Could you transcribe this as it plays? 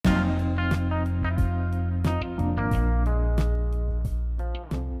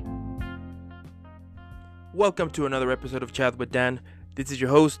welcome to another episode of Chat with Dan. This is your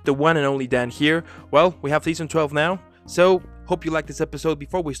host, the one and only Dan here. Well, we have season 12 now, so hope you like this episode.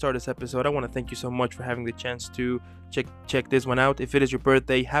 Before we start this episode, I want to thank you so much for having the chance to check this one out. If it is your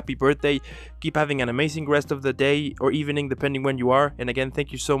birthday, happy birthday. Keep having an amazing rest of the day or evening, depending when you are. And again,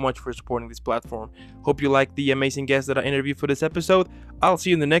 thank you so much for supporting this platform. Hope you like the amazing guests that I interviewed for this episode. I'll see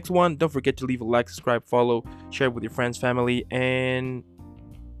you in the next one. Don't forget to leave a like, subscribe, follow, share with your friends, family, and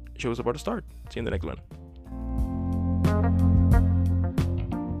show us about to start. See you in the next one.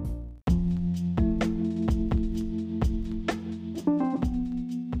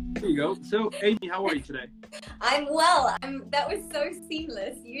 There you go. So, Amy, how are you today? I'm well. That was so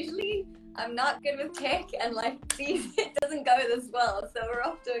seamless. Usually, I'm not good with tech, and it doesn't go this well. So we're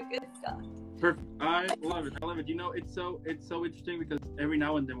off to a good start. Perfect. I love it. You know, it's so interesting because every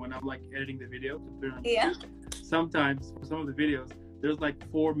now and then when I'm editing the video to put it on YouTube, sometimes for some of the videos, there's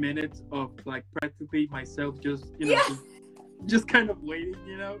 4 minutes of practically myself just just kind of waiting,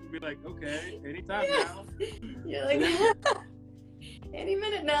 to be okay, anytime now. You're any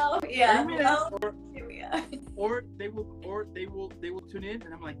minute now. Yeah. Any minute, or they will tune in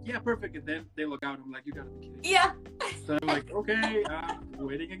and I'm yeah, perfect, and then they look out and I'm you gotta be kidding. Yeah. So I'm okay,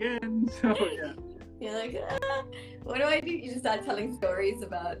 waiting again. So yeah. You're what do I do? You just start telling stories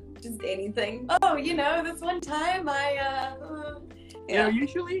about just anything. Oh, this one time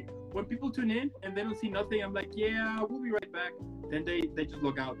usually when people tune in and they don't see nothing, I'm yeah, we'll be right back. Then they just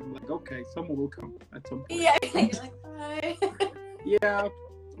look out and I'm okay, someone will come at some point. Yeah, you're bye. Yeah,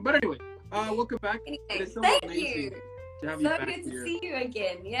 but anyway, welcome back. Anyway, thank you. To have so you back good to here. see you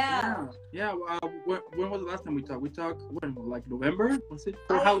again. Yeah. When was the last time we talked? We talked when, November? Was it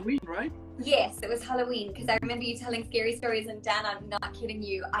for Halloween, right? Yes, it was Halloween because I remember you telling scary stories, and Dan, I'm not kidding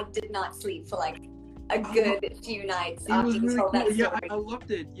you, I did not sleep for a good few nights after you told that story. Yeah, I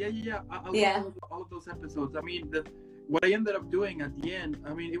loved it. I loved all of those episodes. I mean, what I ended up doing at the end,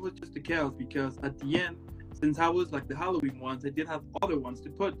 it was just a chaos because at the end, since I was the Halloween ones, I did have other ones to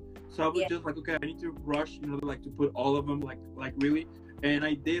put. So I was just okay, I need to rush, to put all of them, really. And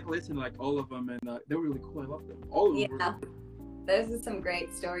I did listen to all of them, and they were really cool. I loved them. All of them were really cool. Those are some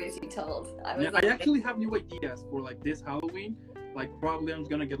great stories you told. I actually have new ideas for this Halloween. Probably I'm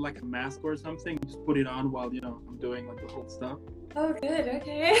just gonna get a mask or something, and just put it on while I'm doing the whole stuff. Oh, good.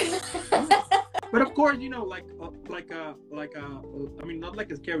 Okay. But of course, not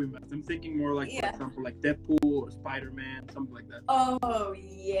a scary mask. I'm thinking more for example, Deadpool or Spider-Man, something like that. Oh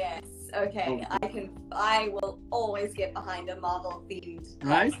yes. Okay. I will always get behind a Marvel themed.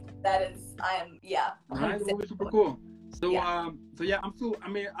 Right. That is. Right. That was super cool. So I'm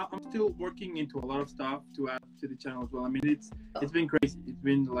still working into a lot of stuff to add to the channel as well. It's been crazy. It's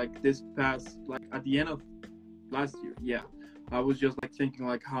been this past at the end of last year. Yeah, I was just thinking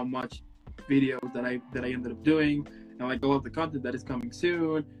how much videos that I ended up doing, and all of the content that is coming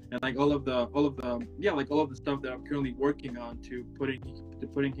soon, and all of the stuff that I'm currently working on to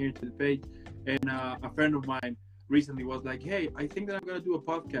putting here to the page. And a friend of mine recently was hey, I think that I'm gonna do a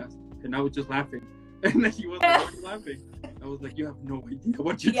podcast, and I was just laughing. And then he was laughing. I was you have no idea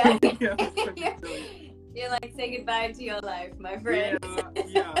what you're doing. You're say goodbye to your life, my friend.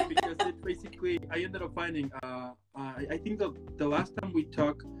 Yeah, because it basically, I ended up finding, I think the last time we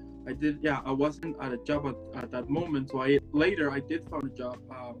talked, I wasn't at a job at that moment. So I did find a job,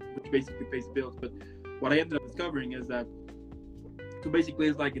 which basically pays bills. But what I ended up discovering is that, so basically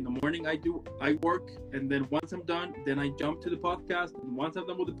it's in the morning I work, and then once I'm done, then I jump to the podcast, and once I'm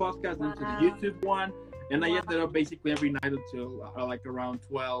done with the podcast, then to the YouTube one, and I ended up basically every night until around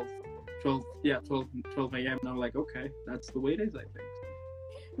 12 a.m. and I'm okay, that's the way it is, I think.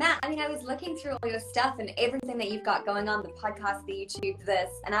 Matt, I was looking through all your stuff and everything that you've got going on, the podcast, the YouTube, this,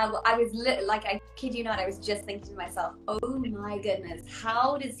 and I was I kid you not, I was just thinking to myself, oh my goodness,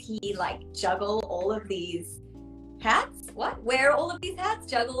 how does he juggle all of these hats? What? Wear all of these hats?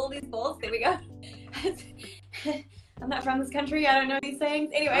 Juggle all these balls? There we go. I'm not from this country. I don't know these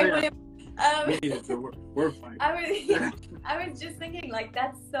things. Anyway, we're fine. I was just thinking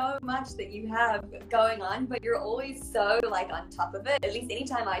that's so much that you have going on, but you're always so on top of it. At least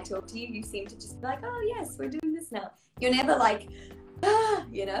anytime I talk to you, you seem to just be oh yes, we're doing this now. You're never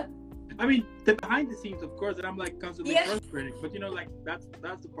the behind the scenes, of course, and I'm constantly frustrated, but that's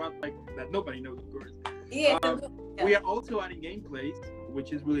the part that nobody knows, of course. We are also adding gameplays,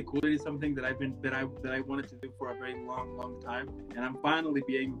 which is really cool. It is something that I wanted to do for a very long time, and I'm finally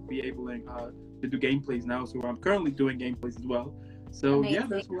being able to do gameplays now. So I'm currently doing gameplays as well. So amazing.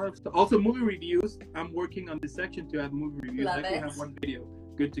 There's a lot of stuff. Also movie reviews. I'm working on this section to add movie reviews. Love I actually have one video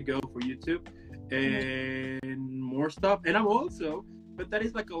good to go for YouTube, and more stuff. And I'm also, but that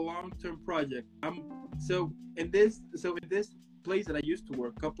is a long-term project. I'm So in this place that I used to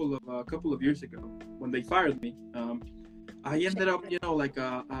work couple of years ago, when they fired me, I ended up,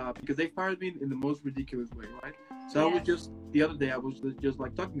 because they fired me in the most ridiculous way, right? So I was just the other day I was just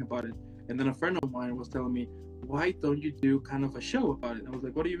like talking about it, and then a friend of mine was telling me, why don't you do kind of a show about it? And I was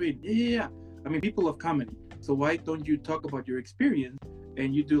like, what do you mean? Yeah. I mean, people love comedy, so why don't you talk about your experience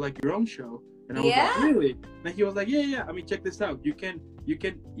and you do like your own show? And I was like, really? And he was like, yeah. I mean, check this out. You can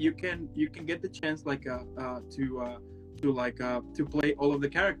get the chance to play all of the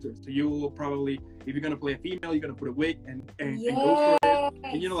characters. So you will probably, if you're gonna play a female, you're gonna put a wig and go for it,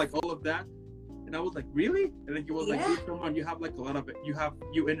 and like all of that. And I was like, really? And then he was like, come on, you have like a lot of it.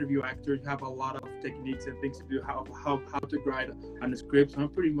 You interview actors, you have a lot of techniques and things to do, how to write on the script. So I'm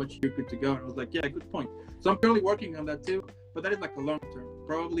pretty much you're good to go. And I was like, yeah, good point. So I'm currently working on that too, but that is like a long term.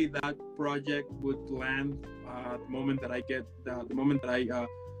 Probably that project would land the moment that I get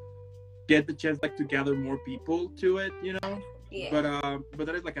get the chance like to gather more people to it, but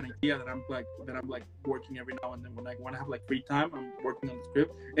that is like an idea that I'm working every now and then when I have like free time. I'm working on the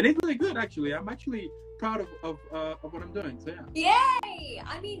script, and it's really good actually. I'm actually proud of what I'm doing. So Yay!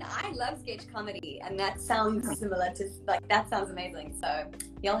 I mean, I love sketch comedy, and that sounds similar to that sounds amazing. So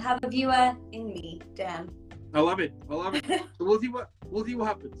you'll have a viewer in me, Dan. I love it. So we'll see what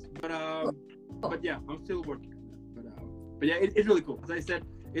happens. But yeah, I'm still working on that. But yeah, it's really cool. As I said,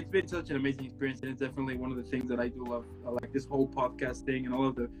 it's been such an amazing experience, and it's definitely one of the things that I do love. Like this whole podcast thing and all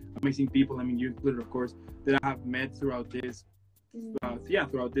of the amazing people, I mean, you included, of course, that I have met throughout this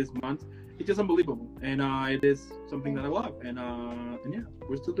month. It's just unbelievable, and it is something that I love, and yeah,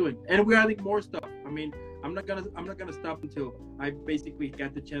 we're still doing, and we're adding more stuff. I mean, I'm not gonna stop until I basically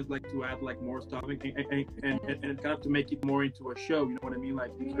get the chance to add more stuff and kind of to make it more into a show. You know what I mean?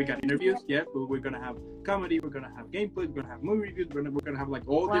 Like we got interviews, yes, but we're gonna have comedy, we're gonna have gameplay, we're gonna have movie reviews, we're gonna have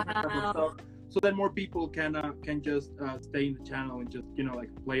all different types of stuff. So then more people can just stay in the channel and just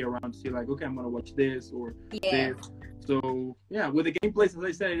play around, see okay, I'm gonna watch this or this. So yeah, with the gameplays, as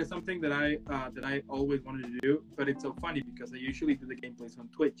I said, it is something that I always wanted to do, but it's so funny because I usually do the gameplays on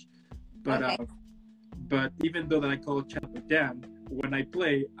Twitch, but even though that I call it Chat with Dan, when I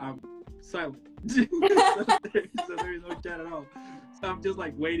play, I'm silent. so there is no chat at all. So I'm just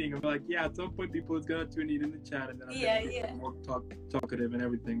waiting. I'm like, yeah, at some point people is gonna tune in the chat, and then I'm gonna get more talkative and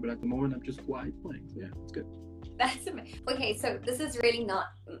everything. But at the moment, I'm just quiet playing. So yeah, it's good. That's amazing. Okay, so this is really not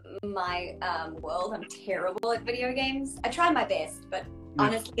my world. I'm terrible at video games. I try my best, but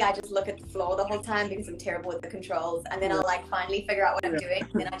honestly, I just look at the floor the whole time because I'm terrible with the controls. And then I'll finally figure out what I'm doing.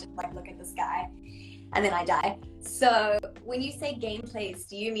 And then I just look at the sky, and then I die. So when you say gameplays,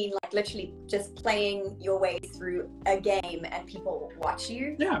 do you mean literally just playing your way through a game and people watch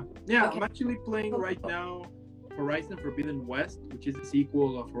you? Yeah. Okay. I'm actually playing right now Horizon Forbidden West, which is the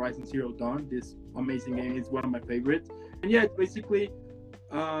sequel of Horizon Zero Dawn. This amazing game is one of my favorites, and yeah, it's basically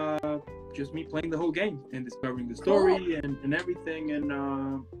just me playing the whole game and discovering the story and everything, and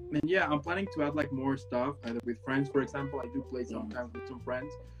yeah, I'm planning to add more stuff, either with friends, for example. I do play sometimes with some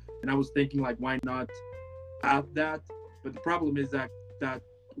friends, and I was thinking why not add that, but the problem is that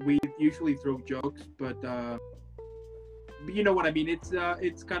we usually throw jokes, but you know what I mean. It's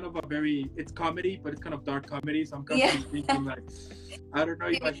kind of it's comedy, but it's kind of dark comedy. So I'm kind of thinking I don't know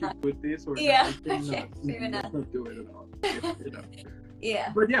if I should put this or not do it at all.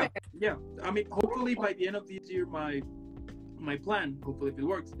 Yeah. But yeah. I mean, hopefully by the end of this year, my plan, hopefully if it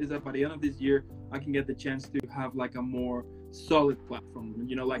works, is that by the end of this year, I can get the chance to have a more solid platform.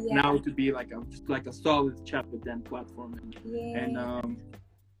 Now to be just a solid Chat with Dan platform,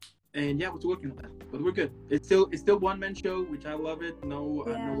 and yeah, we're working on that, but we're good. It's still one-man show, which I love it. No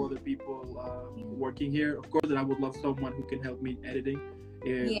other people working here. Of course, that I would love someone who can help me editing.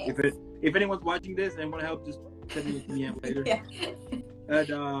 If anyone's watching this and want to help, just send me a DM later. And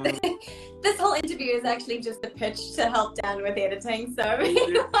this whole interview is actually just a pitch to help Dan with editing. So I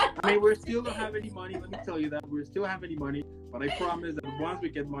mean, we still don't have any money. Let me tell you that we still have any money, but I promise that once we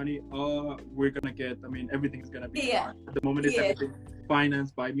get money, we're gonna get. I mean, everything's gonna be fine. At the moment, it's everything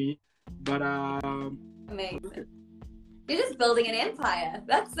financed by me, but amazing. You're just building an empire.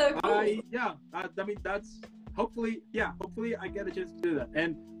 That's so cool. I mean, that's hopefully I get a chance to do that.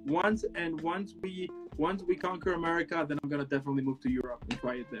 And once we conquer America, then I'm gonna definitely move to Europe and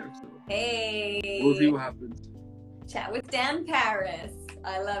try it there. So we'll see what happens. Chat with Dan Paris.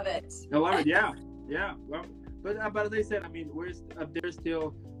 I love it. Yeah. Well, but as I said, I mean, there's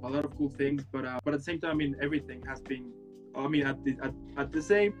still a lot of cool things, but at the same time, I mean, everything has been. I mean, at the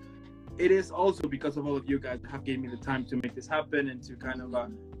same, it is also because of all of you guys that have given me the time to make this happen and to kind of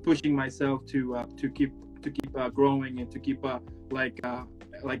pushing myself to keep keep growing and to keep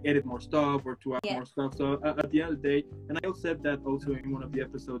edit more stuff or to add more stuff. So at the end of the day, and I also said that also in one of the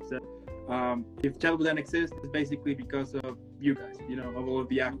episodes, that if Chadwell exists, it's basically because of you guys, you know, of all of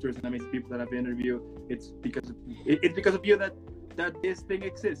the actors and amazing people that I've interviewed. It's because of you that this thing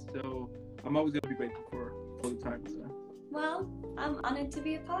exists. So I'm always gonna be grateful for the time. So. Well, I'm honored to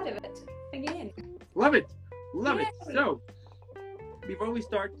be a part of it again. Love it. So before we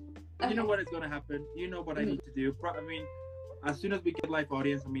start, you know what is gonna happen. You know what I need to do. I mean, as soon as we get live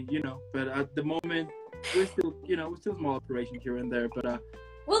audience, I mean, you know. But at the moment, we're still small operation here and there. But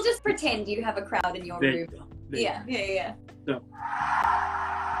we'll just pretend you have a crowd in your room. Yeah. So.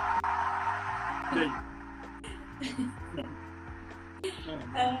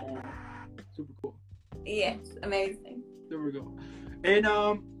 Super cool. Yes, amazing. There we go. And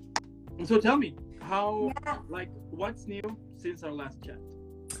so tell me what's new since our last chat?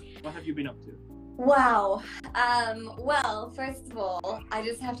 What have you been up to? Wow. Well, first of all, I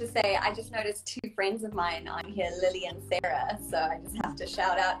just have to say, I just noticed two friends of mine on here, Lily and Sarah. So I just have to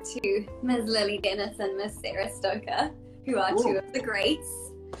shout out to Ms. Lily Dennis and Ms. Sarah Stoker, who are two of the greats.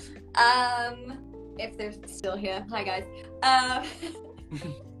 If they're still here. Hi, guys.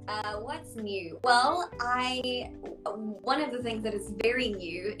 What's new? Well, one of the things that is very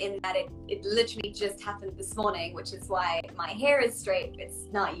new in that it literally just happened this morning, which is why my hair is straight. It's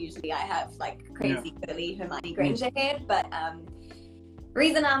not usually I have like crazy curly Hermione Granger hair, but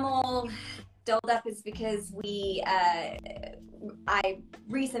reason I'm all dolled up is because I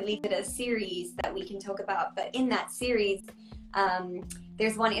recently did a series that we can talk about, but in that series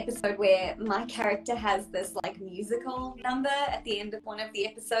there's one episode where my character has this like musical number at the end of one of the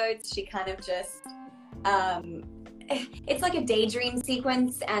episodes. She kind of just it's like a daydream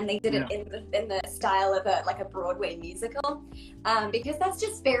sequence, and they did it in the style of a Broadway musical, because that's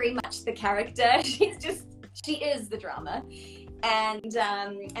just very much the character. She is the drama. And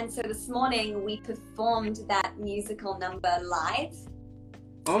so this morning we performed that musical number live.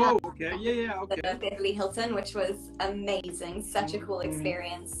 Oh, okay. Okay. Beverly Hilton, which was amazing. Such a cool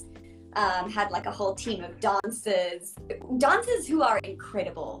experience. Had like a whole team of dancers who are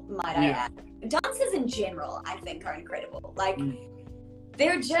incredible, might I add. Dancers in general, I think, are incredible. Like,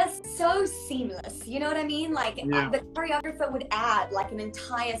 they're just so seamless. You know what I mean? Like, the choreographer would add like an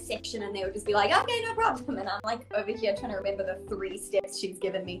entire section, and they would just be like, okay, no problem. And I'm like over here trying to remember the 3 steps she's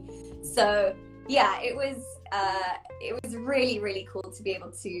given me. So yeah, it was really, really cool to be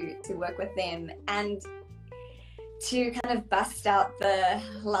able to work with them and to kind of bust out the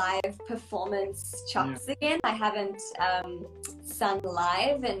live performance chops again. I haven't sung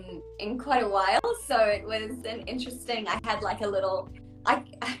live in quite a while, so it was an interesting. I had like a little. I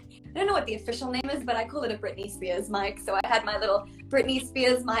don't know what the official name is, but I call it a Britney Spears mic. So I had my little Britney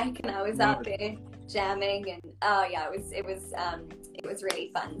Spears mic, and I was out there jamming, and it was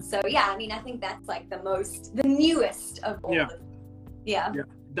really fun. So yeah, I mean, I think that's like the newest of all of them. Yeah,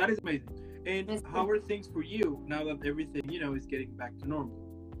 that is amazing. And how are things for you now that everything, you know, is getting back to normal?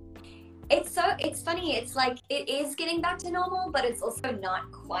 It's funny. It's like it is getting back to normal, but it's also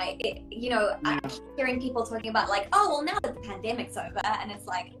not quite. I'm hearing people talking about like, oh, well, now that the pandemic's over, and it's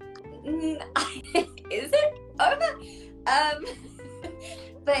like, is it over?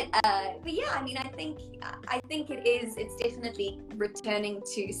 But yeah, I mean, I think it is. It's definitely returning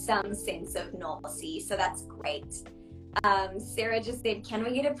to some sense of normalcy. So that's great. Sarah just said, "Can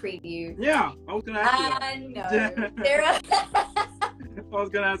we get a preview?" Yeah, I was gonna ask you that. No, Sarah. I was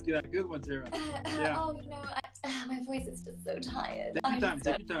gonna ask you that. Good one, Sarah. Yeah. Oh no, my voice is just so tired.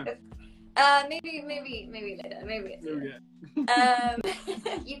 Take your time. Maybe later. Maybe it's later.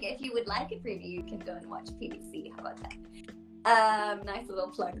 If you would like a preview, you can go and watch PVC. How about that? Nice little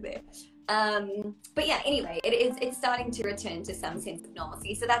plug there. But yeah, anyway, it's starting to return to some sense of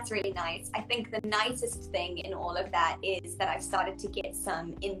normalcy, so that's really nice. I think the nicest thing in all of that is that I've started to get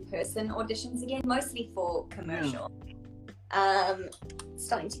some in-person auditions again, mostly for commercial. It's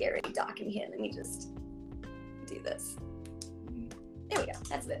starting to get really dark in here. Let me just do this. There we go.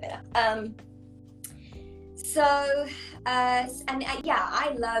 That's a bit better.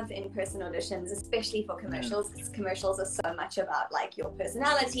 I love in-person auditions, especially for commercials, because commercials are so much about like your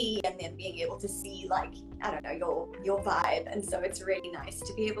personality and then being able to see like, I don't know, your vibe. And so it's really nice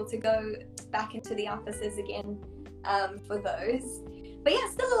to be able to go back into the offices again for those. But yeah,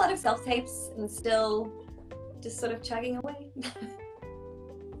 still a lot of self-tapes and still just sort of chugging away.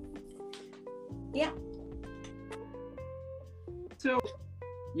 Yeah. So,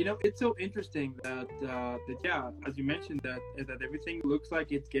 you know, it's so interesting that as you mentioned, that everything looks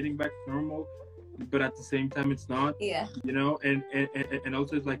like it's getting back to normal. but at the same time it's not. Yeah. You know, and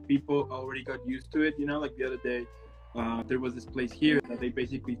also it's like people already got used to it. You know, like the other day, there was this place here that they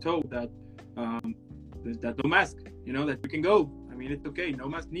basically told that that no mask. You know, that you can go. I mean, it's okay, no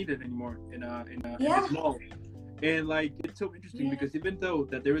mask needed anymore in a mall. And like it's so interesting because even though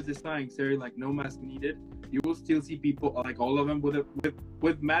that there is a sign saying like no mask needed, you will still see people like all of them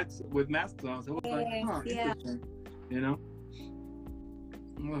with masks on. So it was like, interesting, you know.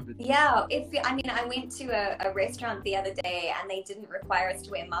 I love it. Yeah, I went to a restaurant the other day and they didn't require us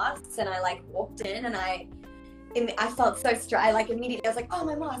to wear masks, and I like walked in and I felt so like immediately I was like, oh,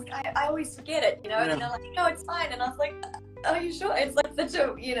 my mask, I always forget it, you know. And they're like, no, it's fine, and I was like, are you sure? It's like such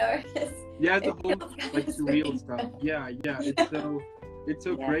a, you know, it's a whole like surreal stuff. Yeah, it's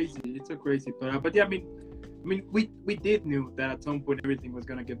so crazy. It's so crazy. But yeah, I mean, we did knew that at some point everything was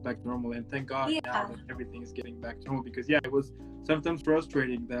gonna get back to normal, and thank God now that everything is getting back to normal. Because it was sometimes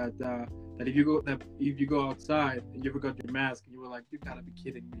frustrating that if you go outside and you forgot your mask, and you were like, you gotta be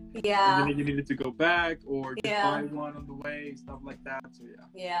kidding me. Yeah. And then you needed to go back or just buy one on the way, stuff like that. So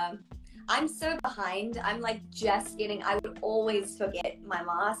yeah. I'm so behind. I'm like I would always forget my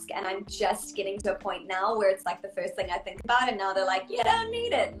mask, and I'm just getting to a point now where it's like the first thing I think about, and now they're like, you don't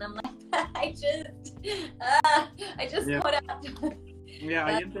need it, and I'm like, I just got out. Yeah,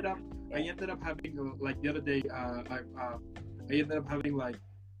 I ended up having like the other day, I ended up having like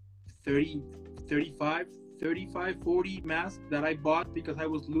 35, 40 masks that I bought because I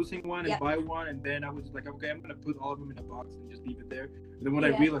was losing one and buy one, and then I was like, okay, I'm gonna put all of them in a box and just leave it there. And then when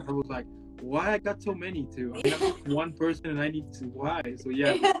I realized, I was like, why I got so many too? I'm just one person and I need to why? So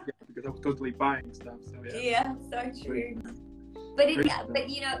because I was constantly buying stuff. So so true. But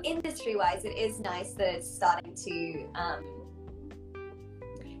you know, industry-wise, it is nice that it's starting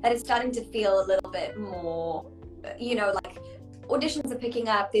to feel a little bit more, you know, like auditions are picking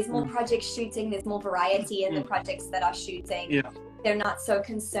up. There's more projects shooting. There's more variety in the projects that are shooting. Yeah. They're not so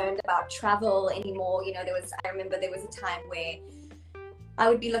concerned about travel anymore. You know, I remember there was a time where I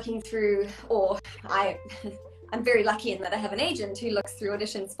would be looking through, I'm very lucky in that I have an agent who looks through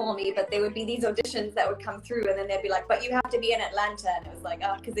auditions for me, but there would be these auditions that would come through and then they'd be like, but you have to be in Atlanta. And it was like,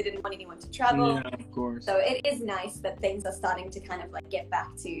 because they didn't want anyone to travel. Yeah, of course. So it is nice that things are starting to kind of like get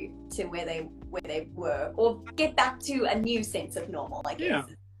back to where they were, or get back to a new sense of normal, I guess.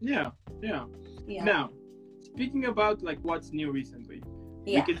 Yeah. Now, speaking about like what's new recently,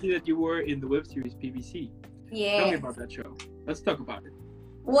 we can see that you were in the web series PBC. Yeah. Tell me about that show. Let's talk about it.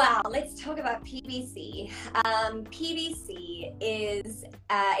 Wow, let's talk about PBC. PBC is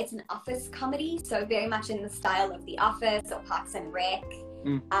it's an office comedy, so very much in the style of The Office or Parks and Rec.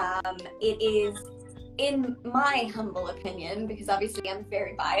 It is, in my humble opinion, because obviously I'm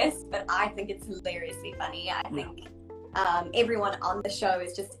very biased, but I think it's hilariously funny. I think everyone on the show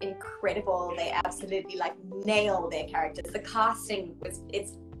is just incredible. They absolutely like nail their characters. The casting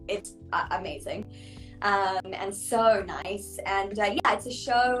it's amazing. And so nice. And it's a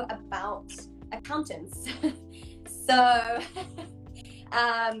show about accountants. So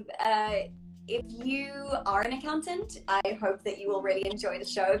if you are an accountant, I hope that you will really enjoy the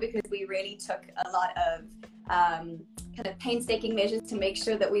show, because we really took a lot of kind of painstaking measures to make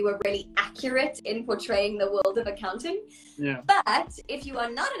sure that we were really accurate in portraying the world of accounting. Yeah. But if you are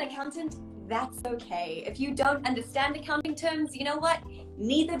not an accountant, that's okay. If you don't understand accounting terms, you know what?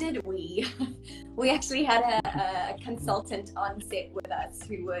 Neither did we. We actually had a consultant on set with us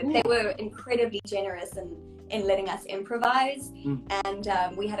they were incredibly generous in letting us improvise. And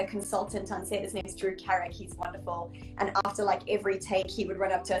we had a consultant on set. His name's Drew Carrick. He's wonderful. And after like every take, he would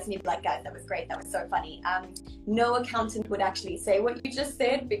run up to us and he'd be like, guys, that was great. That was so funny. No accountant would actually say what you just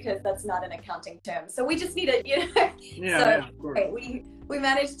said, because that's not an accounting term. So we just need it, you know? Of course. We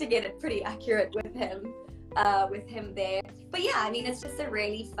managed to get it pretty accurate with him there. But yeah, I mean, it's just a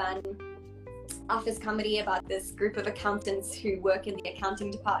really fun office comedy about this group of accountants who work in the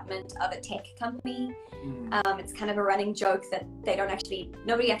accounting department of a tech company. It's kind of a running joke that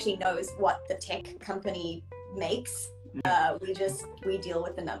nobody actually knows what the tech company makes. We deal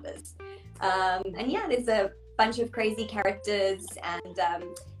with the numbers. And yeah, there's a bunch of crazy characters, and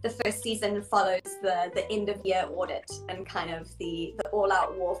the first season follows the end of year audit and kind of the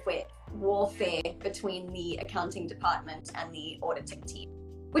all-out warfare between the accounting department and the auditing team,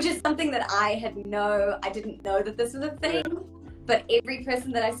 which is something that I didn't know that this was a thing. But every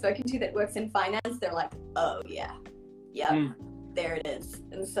person that I've spoken to that works in finance, they're like, oh yeah, there it is.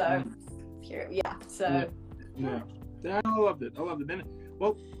 And so I loved it. And,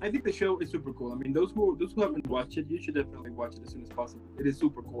 well, I think the show is super cool. I mean, those who haven't watched it, you should definitely watch it as soon as possible. It is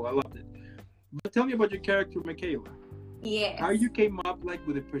super cool. I loved it. But tell me about your character, Michaela. Yeah. How you came up up like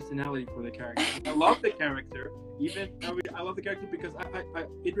with the personality for the character. I love the character. I love the character because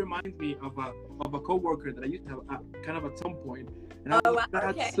it reminds me of a coworker that I used to have kind of at some point, and I was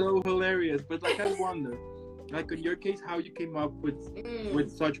like, that's so hilarious. But like, I wonder, like in your case, how you came up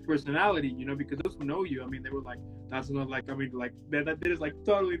with such personality, you know, because those who know you, I mean, they were like, that's not like, I mean, like that is like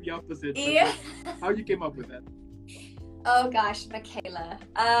totally the opposite. Yeah. Like, how you came up with that? Oh gosh, Michaela.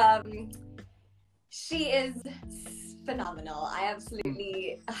 She is phenomenal. I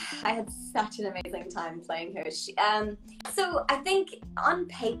had such an amazing time playing her. So I think on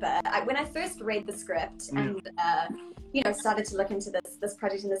paper, when I first read the script and started to look into this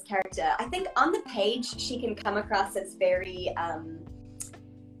project and this character, I think on the page she can come across as very kind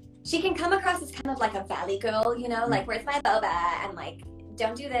of like a valley girl, you know, like where's my boba, and like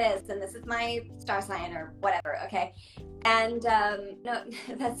don't do this, and this is my star sign or whatever. Okay. And no,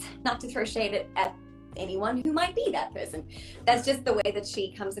 that's not to throw shade at anyone who might be that person. That's just the way that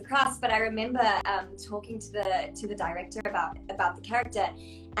she comes across. But I remember talking to the director about the character,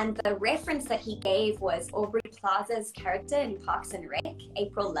 and the reference that he gave was Aubrey Plaza's character in Parks and Rec,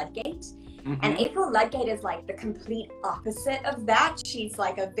 April Ludgate. And April Ludgate is like the complete opposite of that. She's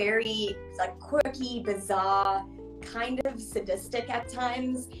like a very like quirky, bizarre, kind of sadistic at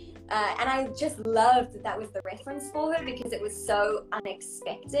times. And I just loved that was the reference for her, because it was so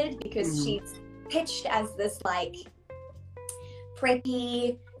unexpected, because she's pitched as this like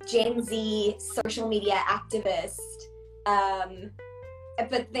preppy Gen Z social media activist,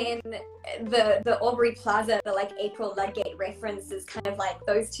 but then the Aubrey Plaza, the like April Ludgate reference is kind of like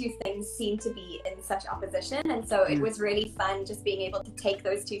those two things seem to be in such opposition, and so it was really fun just being able to take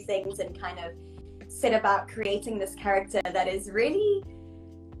those two things and kind of set about creating this character that is really,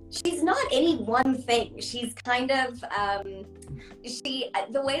 she's not any one thing. She's kind of, the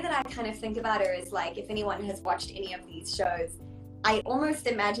way that I kind of think about her is like, if anyone has watched any of these shows, I almost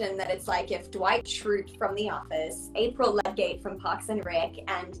imagine that it's like if Dwight Schrute from The Office, April Ludgate from Parks and Rec,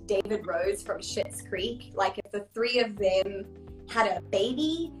 and David Rose from Schitt's Creek, like if the three of them had a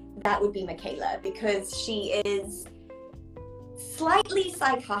baby, that would be Michaela, because she is slightly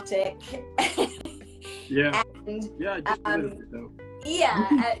psychotic. Yeah. And, yeah, just a little bit though.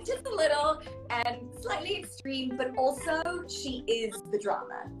 Yeah, just a little, and slightly extreme, but also she is the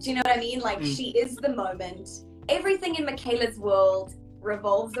drama. Do you know what I mean? Like she is the moment. Everything in Michaela's world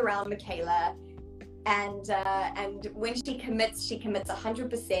revolves around Michaela, and when she commits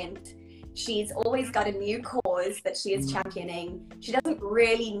 100%. She's always got a new cause that she is championing. She doesn't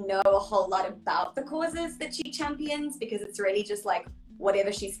really know a whole lot about the causes that she champions, because it's really just like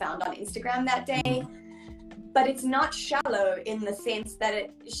whatever she's found on Instagram that day. But it's not shallow in the sense that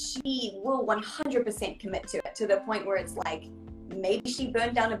she will 100% commit to it, to the point where it's like, maybe she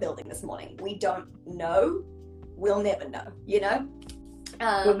burned down a building this morning. We don't know. We'll never know, you know?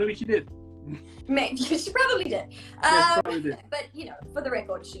 Well, maybe she did. Maybe, she probably did. Probably did. But, you know, for the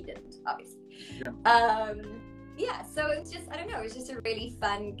record, she didn't, obviously. Yeah. Yeah, so it's just, I don't know, it was just a really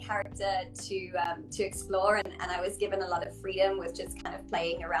fun character to explore, and I was given a lot of freedom with just kind of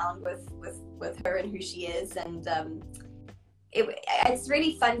playing around with her and who she is, and it's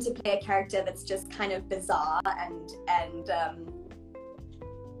really fun to play a character that's just kind of bizarre, and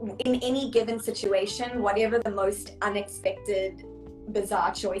in any given situation, whatever the most unexpected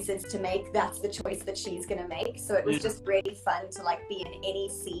bizarre choices to make, that's the choice that she's gonna make. So it was just really fun to like be in any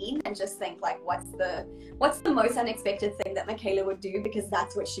scene and just think like, what's the most unexpected thing that Michaela would do, because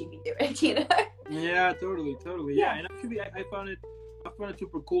that's what she'd be doing, you know? Yeah, totally. Yeah, and actually I found it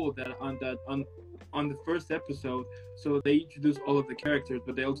super cool that on the first episode, so they introduced all of the characters,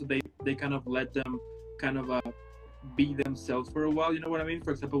 but they kind of let them kind of be themselves for a while, you know what I mean?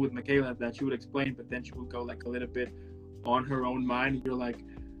 For example, with Michaela, that she would explain, but then she would go like a little bit on her own mind, and you're like,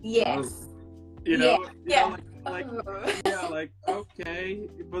 yes, you know, yeah, like yeah, like okay,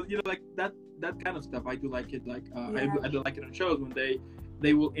 but you know, like that kind of stuff, I do like it. Like I do like it on shows when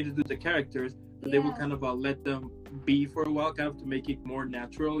they will introduce the characters, but they will kind of let them be for a while, kind of to make it more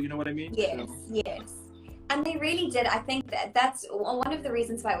natural. You know what I mean? Yes, yes. And they really did. I think that's one of the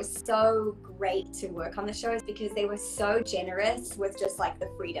reasons why it was so great to work on the show, is because they were so generous with just like the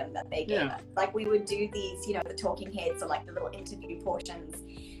freedom that they gave us. Like we would do these, you know, the talking heads or like the little interview portions,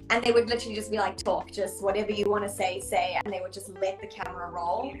 and they would literally just be like, talk, just whatever you want to say, and they would just let the camera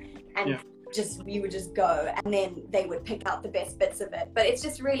roll, and you would just go, and then they would pick out the best bits of it. But it's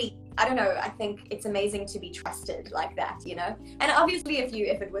just really, I don't know, I think it's amazing to be trusted like that, you know? And obviously if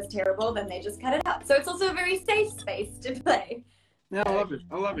it was terrible, then they just cut it out. So it's also a very safe space to play. Yeah, I love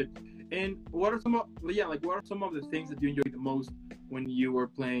it. And what are some of the things that you enjoyed the most when you were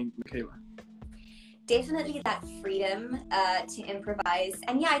playing Michaela? definitely that freedom to improvise.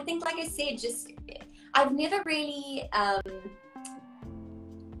 And yeah, I think, like I said, just I've never really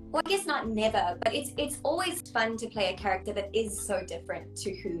well, I guess not never, but it's always fun to play a character that is so different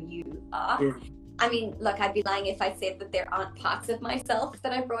to who you are. Sure. I mean, look, I'd be lying if I said that there aren't parts of myself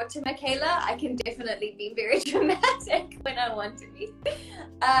that I brought to Michaela. I can definitely be very dramatic when I want to be.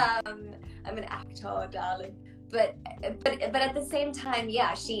 I'm an actor, darling. But at the same time,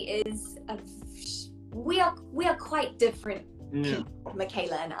 yeah, she is. We are quite different people,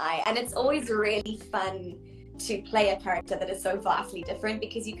 Michaela and I, and it's always really fun to play a character that is so vastly different,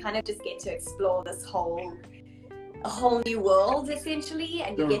 because you kind of just get to explore this a whole new world essentially,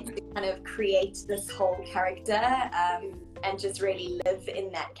 and you get to kind of create this whole character and just really live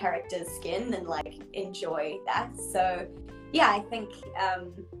in that character's skin and like enjoy that. So yeah, I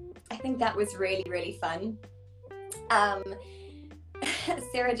think that was really, really fun.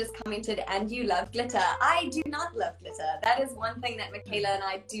 Sarah just commented, and you love glitter. I do not love glitter. That is one thing that Michaela and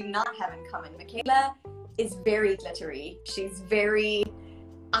I do not have in common. Michaela is very glittery. She's very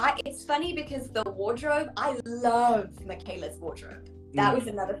it's funny because the wardrobe, I love Michaela's wardrobe. That was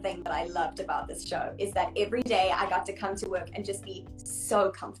another thing that I loved about this show, is that every day I got to come to work and just be so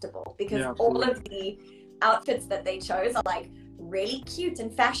comfortable, because all of the outfits that they chose are like really cute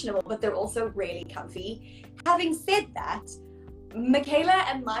and fashionable, but they're also really comfy. Having said that, Michaela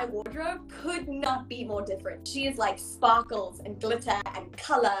and my wardrobe could not be more different. She is like sparkles and glitter and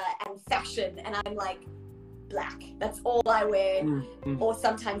color and fashion, and I'm like black. That's all I wear, or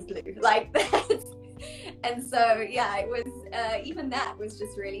sometimes blue. Like that. And so yeah, it was even that was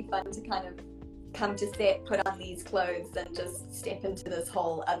just really fun to kind of come to set, put on these clothes, and just step into this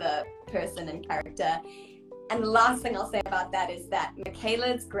whole other person and character. And the last thing I'll say about that is that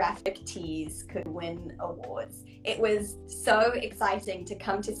Michaela's graphic tees could win awards. It was so exciting to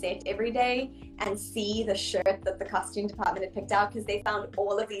come to set every day and see the shirt that the costume department had picked out, because they found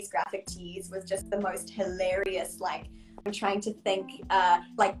all of these graphic tees was just the most hilarious. Like, I'm trying to think,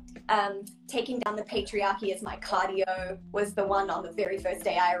 taking down the patriarchy as my cardio was the one on the very first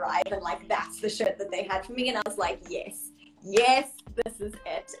day I arrived, and like that's the shirt that they had for me, and I was like, yes, this is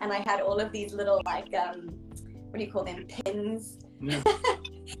it. And I had all of these little like what do you call them, pins.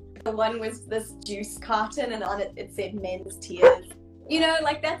 The one was this juice carton, and on it it said men's tears. You know,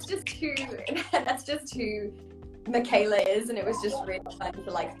 like that's just who Michaela is, and it was just really fun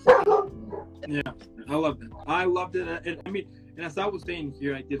to like yeah, I loved it. I loved it. And I mean, and as I was saying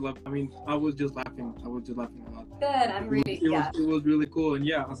here, I did love, I mean, I was just laughing a lot. Good. I'm really it was really cool. And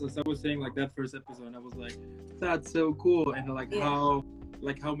yeah, as I was saying, like that first episode, I was like, that's so cool. And like how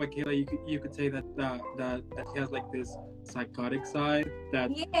Michaela, you could say that he has like this psychotic side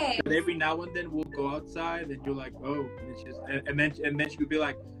that every now and then we'll go outside and you're like, oh, and it's just, and then she would be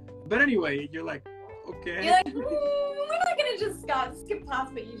like, but anyway, you're like, okay. You're like, we're not gonna just skip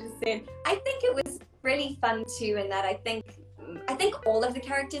past what you just said. I think it was really fun too, in that I think all of the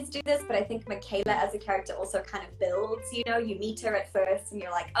characters do this, but I think Michaela as a character also kind of builds. You know, you meet her at first and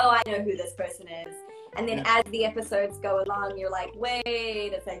you're like, oh, I know who this person is. And then as the episodes go along, you're like,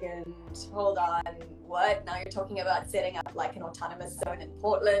 wait a second, hold on, what? Now you're talking about setting up like an autonomous zone in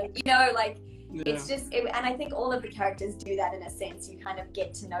Portland. You know, like, it's just, and I think all of the characters do that in a sense. You kind of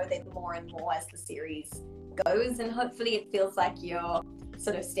get to know them more and more as the series goes, and hopefully it feels like you're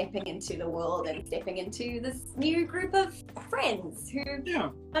sort of stepping into the world and stepping into this new group of friends who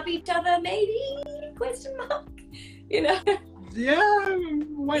love each other, maybe, question mark, you know? Yeah,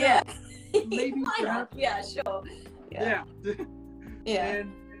 why not? Maybe. Why not? Yeah, sure. Yeah.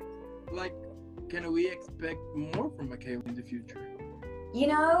 And like, can we expect more from Michaela in the future? You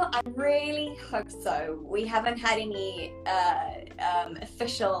know, I really hope so. We haven't had any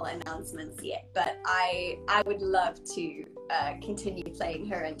official announcements yet, but I would love to continue playing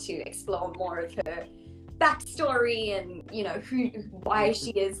her and to explore more of her backstory, and you know, why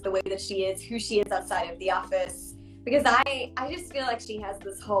she is the way that she is, who she is outside of the office. Because I just feel like she has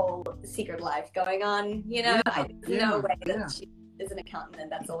this whole secret life going on, you know? There's no way that she is an accountant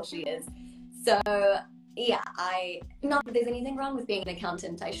and that's all she is. So yeah, not that there's anything wrong with being an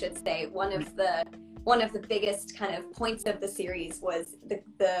accountant, I should say. One of the biggest kind of points of the series was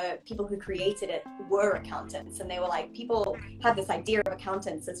the people who created it were accountants, and they were like, people have this idea of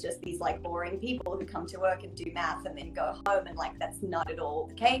accountants as just these like boring people who come to work and do math and then go home, and like that's not at all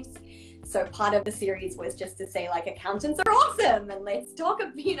the case. So part of the series was just to say like, accountants are awesome, and let's talk,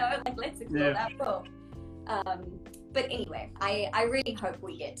 you know, like let's explore that role. But anyway, I really hope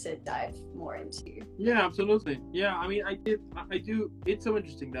we get to dive more into. Yeah, absolutely. Yeah, I mean, I do. It's so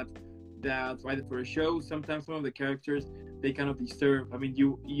interesting that that's why for a show, sometimes some of the characters they kind of deserve. I mean,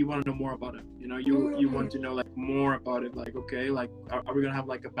 you want to know more about it. You know, you want to know like more about it. Like, okay, like are we gonna have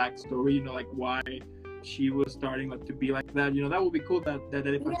like a backstory? You know, like why she was starting like to be like that. You know, that would be cool. That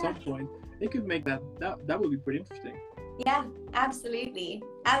if at some point they could make that would be pretty interesting. Yeah, absolutely,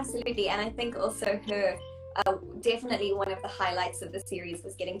 absolutely. And I think also her. Definitely one of the highlights of the series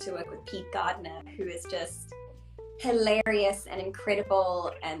was getting to work with Pete Gardner, who is just hilarious and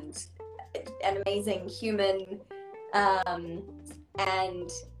incredible and an amazing human, and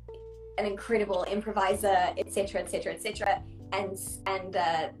an incredible improviser, etc., etc., etc. And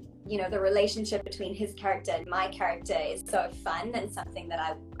you know, the relationship between his character and my character is so fun and something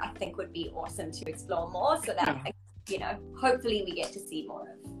that I think would be awesome to explore more. So that you know, hopefully we get to see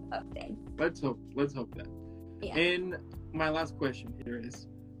more of them. Let's hope that. Yeah. And my last question here is,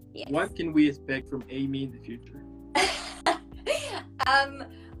 yes. What can we expect from Amy in the future?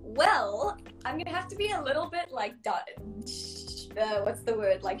 Well, I'm gonna have to be a little bit like what's the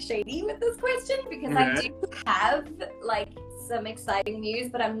word, like shady with this question, because I do have like some exciting news,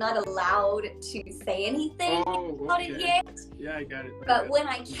 but I'm not allowed to say anything about it yet. Yeah, I got it. But when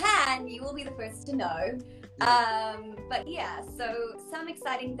I can, you will be the first to know. But yeah, so some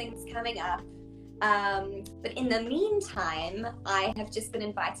exciting things coming up. But in the meantime, I have just been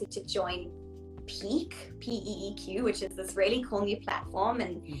invited to join Peek, P-E-E-Q, which is this really cool new platform,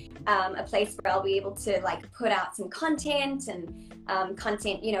 and a place where I'll be able to like put out some content and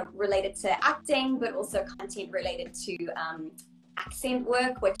content, you know, related to acting, but also content related to accent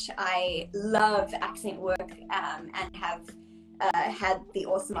work, which I love accent work, and have had the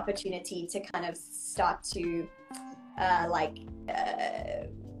awesome opportunity to kind of start to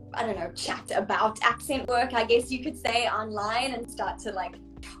I don't know, chat about accent work, I guess you could say, online, and start to like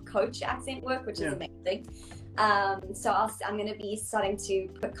coach accent work, which is amazing. So I'm going to be starting to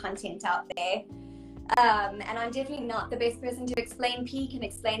put content out there. And I'm definitely not the best person to explain Peek and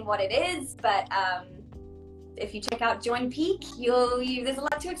explain what it is, but if you check out Join Peek, there's a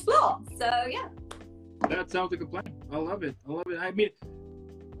lot to explore. So yeah. That sounds like a plan. I love it. I mean,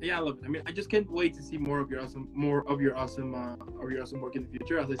 yeah, I love it. I mean, I just can't wait to see more of your awesome work in the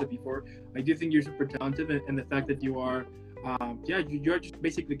future. As I said before, I do think you're super talented, and the fact that you are, you're just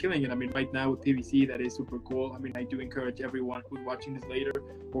basically killing it. I mean, right now with PVC, that is super cool. I mean, I do encourage everyone who's watching this later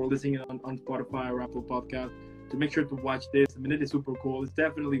or listening on Spotify or Apple Podcast to make sure to watch this. I mean, it is super cool. It's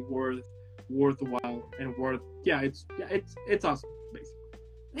definitely worth a while and it's awesome, basically.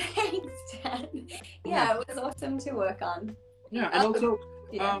 Thanks, Dan. Yeah, it was awesome to work on. Yeah, and also.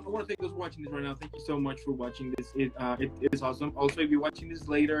 I want to thank those watching this right now. Thank you so much for watching this. It is awesome. Also, if you're watching this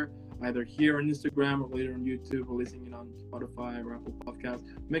later, either here on Instagram or later on YouTube or listening on Spotify or Apple Podcasts,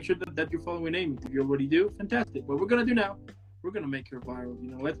 make sure that you're following Amy. If you already do, fantastic. What we're going to do now, we're going to make her viral.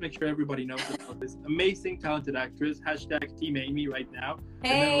 You know, let's make sure everybody knows about this amazing, talented actress. # Team Amy right now.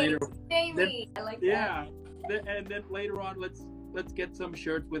 Hey, Amy. I like that. Yeah. And then later on, let's get some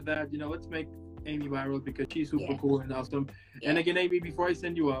shirts with that. You know, let's make Amy viral because she's super cool and awesome. And again, Amy, before I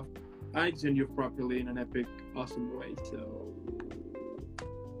send you off, I need to send you off properly in an epic, awesome way. So,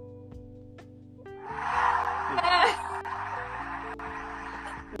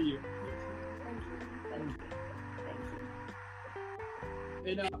 thank you.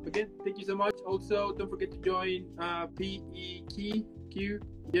 And again, thank you so much. Also, don't forget to join PEQ.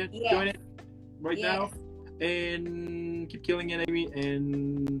 Join it right now. And keep killing it, Amy.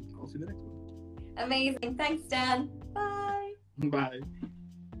 And I'll see you in the next one. Amazing. Thanks, Dan. Bye. Bye.